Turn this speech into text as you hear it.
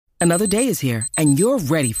Another day is here, and you're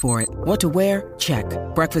ready for it. What to wear? Check.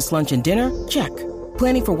 Breakfast, lunch, and dinner? Check.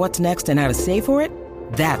 Planning for what's next and how to save for it?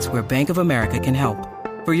 That's where Bank of America can help.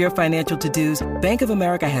 For your financial to-dos, Bank of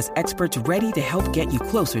America has experts ready to help get you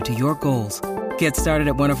closer to your goals. Get started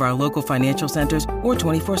at one of our local financial centers or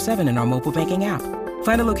 24/7 in our mobile banking app.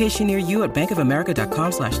 Find a location near you at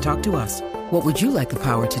bankofamerica.com/talktous. What would you like the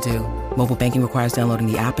power to do? Mobile banking requires downloading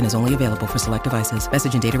the app and is only available for select devices.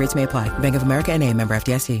 Message and data rates may apply. Bank of America N.A., member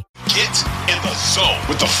FDIC. Get in the zone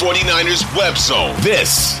with the 49ers web zone.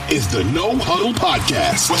 This is the No Huddle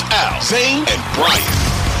Podcast with Al, Zane, and Brian.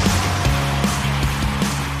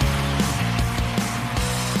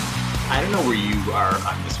 I don't know where you are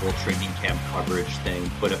on this whole training camp coverage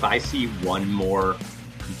thing, but if I see one more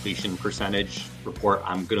completion percentage report,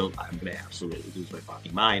 I'm gonna absolutely lose my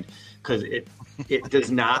fucking mind, because it does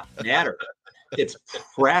not matter. It's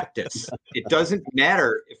practice. It doesn't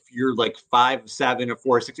matter if you're like 5'7" or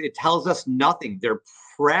 4'6". It tells us nothing. They're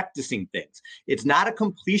practicing things. It's not a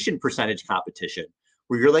completion percentage competition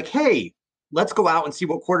where you're like, hey, let's go out and see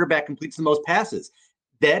what quarterback completes the most passes.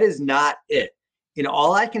 That is not it. And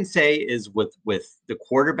all I can say is with the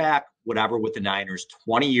quarterback, whatever, with the Niners,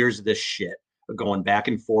 20 years of this shit going back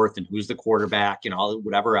and forth and who's the quarterback and all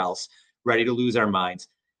whatever else, ready to lose our minds.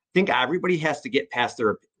 I think everybody has to get past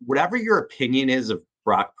whatever your opinion is of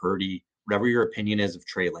Brock Purdy, whatever your opinion is of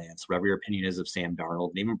Trey Lance, whatever your opinion is of Sam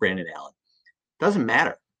Darnold, and even Brandon Allen. Doesn't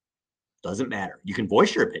matter. Doesn't matter. You can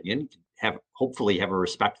voice your opinion. You can hopefully have a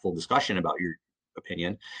respectful discussion about your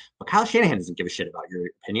opinion, but Kyle Shanahan doesn't give a shit about your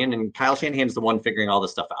opinion, and Kyle Shanahan is the one figuring all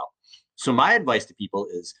this stuff out. So my advice to people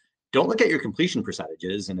is, don't look at your completion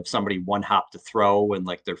percentages, and if somebody one hop to throw and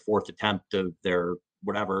like their fourth attempt of their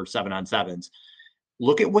whatever 7-on-7s,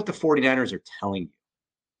 look at what the 49ers are telling you.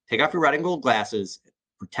 Take off your red and gold glasses,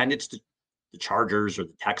 pretend it's the Chargers or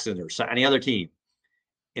the Texans or any other team,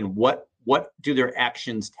 and what do their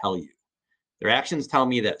actions tell you? Their actions tell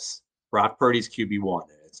me this: Brock Purdy's QB1,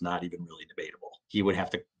 and it's not even really debatable. He would have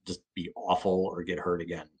to just be awful or get hurt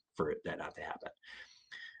again for that not to happen.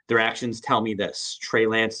 Their actions tell me this: Trey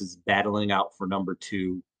Lance is battling out for number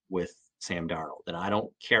 2 with Sam Darnold. And I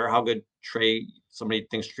don't care how good somebody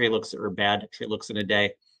thinks Trey looks or bad Trey looks in a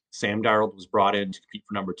day. Sam Darnold was brought in to compete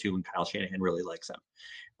for number 2, and Kyle Shanahan really likes him.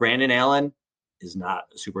 Brandon Allen is not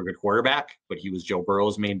a super good quarterback, but he was Joe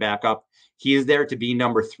Burrow's main backup. He is there to be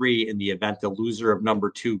number 3 in the event the loser of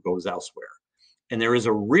number 2 goes elsewhere. And there is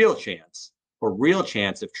a real chance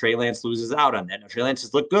if Trey Lance loses out on that. Now, Trey Lance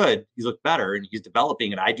has looked good. He's looked better, and he's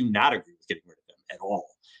developing, and I do not agree with getting rid of him at all.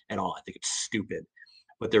 I think it's stupid.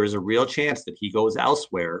 But there is a real chance that he goes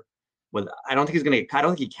elsewhere. I don't think he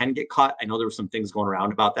can get caught. I know there were some things going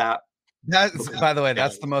around about that. By the way,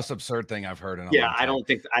 that's the most absurd thing I've heard in a long time. I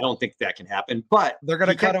don't think that can happen. But they're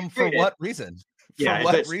going to cut him for what reason? For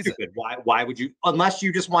what reason? Stupid. Why would you? Unless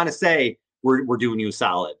you just want to say we're doing you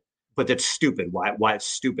solid. But that's stupid. Why it's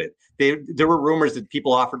stupid? There were rumors that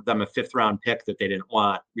people offered them a 5th round pick that they didn't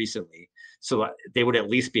want recently, so they would at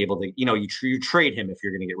least be able to, you trade him if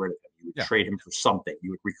you're going to get rid of him. You would trade him for something. You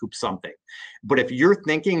would recoup something. But if you're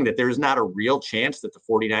thinking that there's not a real chance that the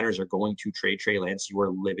 49ers are going to trade Trey Lance, you are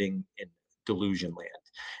living in delusion land.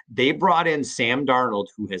 They brought in Sam Darnold,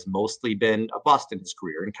 who has mostly been a bust in his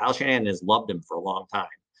career, and Kyle Shanahan has loved him for a long time.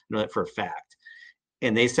 I know that for a fact.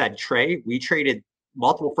 And they said, Trey, we traded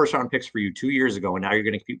multiple first-round picks for you 2 years ago, and now you're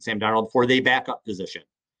going to compete Sam Darnold for the backup position.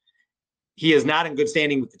 He is not in good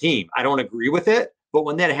standing with the team. I don't agree with it, but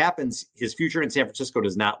when that happens, his future in San Francisco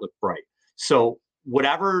does not look bright. So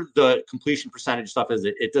whatever the completion percentage stuff is,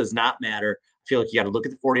 it does not matter. I feel like you got to look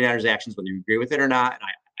at the 49ers actions, whether you agree with it or not, and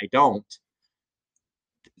I don't.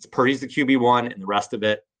 It's Purdy's the QB1, and the rest of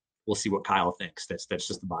it, we'll see what Kyle thinks. That's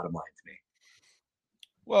just the bottom line to me.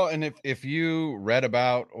 Well, and if you read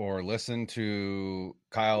about or listened to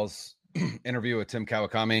Kyle's interview with Tim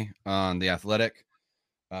Kawakami on The Athletic,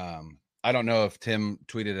 I don't know if Tim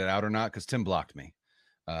tweeted it out or not, because Tim blocked me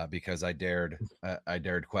because I dared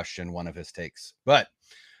question one of his takes. But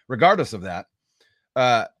regardless of that,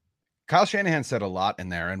 Kyle Shanahan said a lot in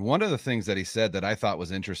there. And one of the things that he said that I thought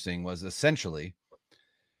was interesting was essentially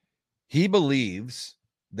he believes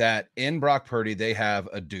that in Brock Purdy, they have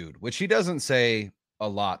a dude, which he doesn't say a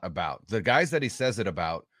lot about. The guys that he says it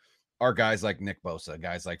about are guys like Nick Bosa,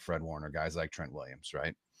 guys like Fred Warner, guys like Trent Williams,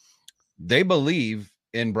 right? They believe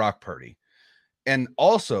in Brock Purdy. And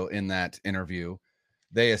also in that interview,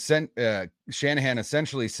 Shanahan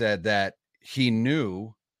essentially said that he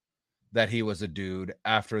knew that he was a dude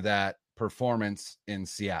after that performance in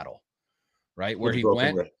Seattle, right? Where he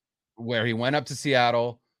went up to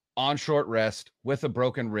Seattle on short rest with a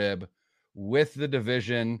broken rib, with the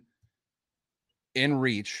division in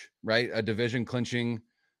reach, right? A division clinching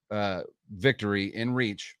victory in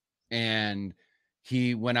reach. And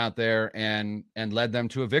he went out there and led them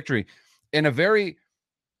to a victory in a very,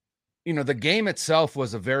 the game itself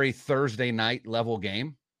was a very Thursday night level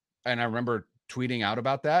game. And I remember tweeting out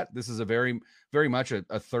about that. This is a very, very much a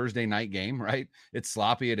Thursday night game, right? It's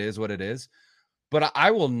sloppy. It is what it is. But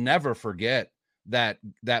I will never forget that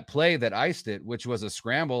play that iced it, which was a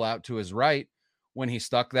scramble out to his right when he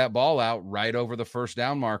stuck that ball out right over the first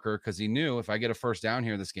down marker, because he knew, if I get a first down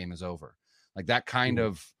here, this game is over. Like that kind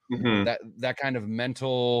of that kind of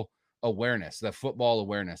mental awareness, that football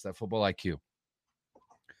awareness, that football IQ.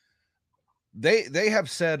 They have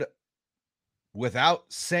said, without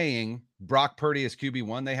saying Brock Purdy is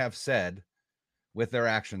QB1, they have said with their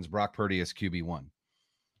actions Brock Purdy is QB1.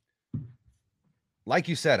 Like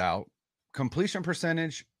you said, Al, completion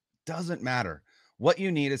percentage doesn't matter. What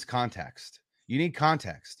you need is context. You need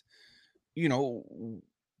context.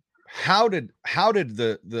 How did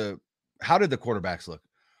the quarterbacks look?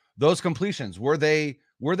 Those completions, were they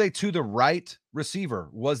to the right receiver?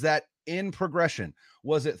 Was that in progression?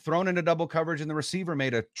 Was it thrown into double coverage and the receiver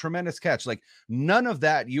made a tremendous catch? Like, none of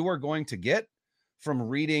that you are going to get from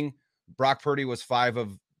reading Brock Purdy was 5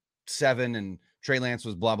 of 7 and Trey Lance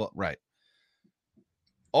was blah, blah. Right.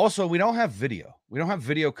 Also, we don't have video. We don't have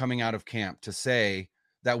video coming out of camp to say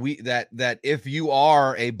that if you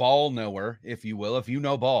are a ball knower, if you will, if you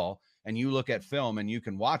know ball and you look at film and you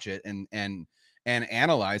can watch it and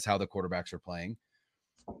analyze how the quarterbacks are playing,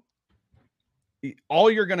 all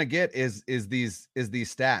you're going to get is these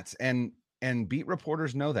stats, and beat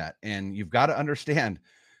reporters know that. And you've got to understand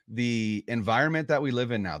the environment that we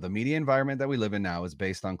live in now. The media environment that we live in now is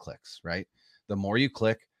based on clicks, right? The more you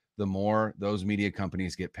click, the more those media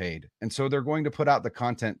companies get paid. And so they're going to put out the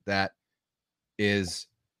content that is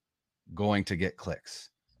going to get clicks.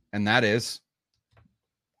 And that is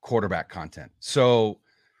quarterback content. So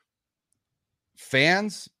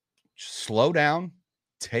fans, slow down,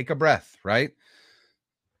 take a breath, right?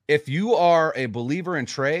 If you are a believer in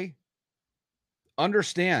Trey,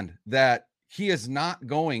 understand that he is not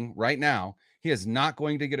going right now. He is not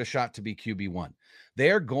going to get a shot to be QB1.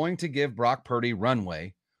 They are going to give Brock Purdy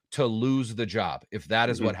runway to lose the job if that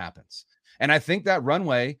is what happens. And I think that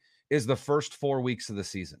runway is the first 4 weeks of the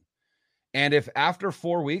season. And if after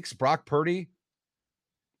 4 weeks, Brock Purdy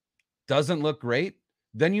doesn't look great,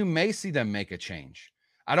 then you may see them make a change.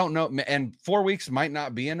 I don't know. And 4 weeks might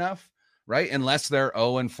not be enough, right? Unless they're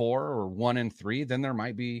 0-4 or 1-3, then there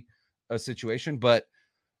might be a situation. But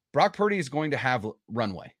Brock Purdy is going to have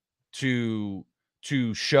runway to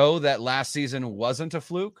show that last season wasn't a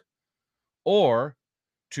fluke, or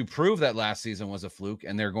to prove that last season was a fluke,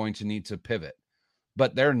 and they're going to need to pivot.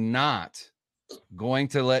 But they're not going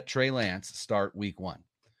to let Trey Lance start week 1.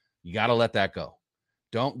 You got to let that go.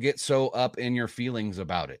 Don't get so up in your feelings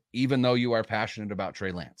about it, even though you are passionate about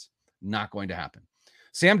Trey Lance. Not going to happen.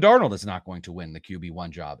 Sam Darnold is not going to win the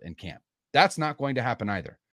QB1 job in camp. That's not going to happen either.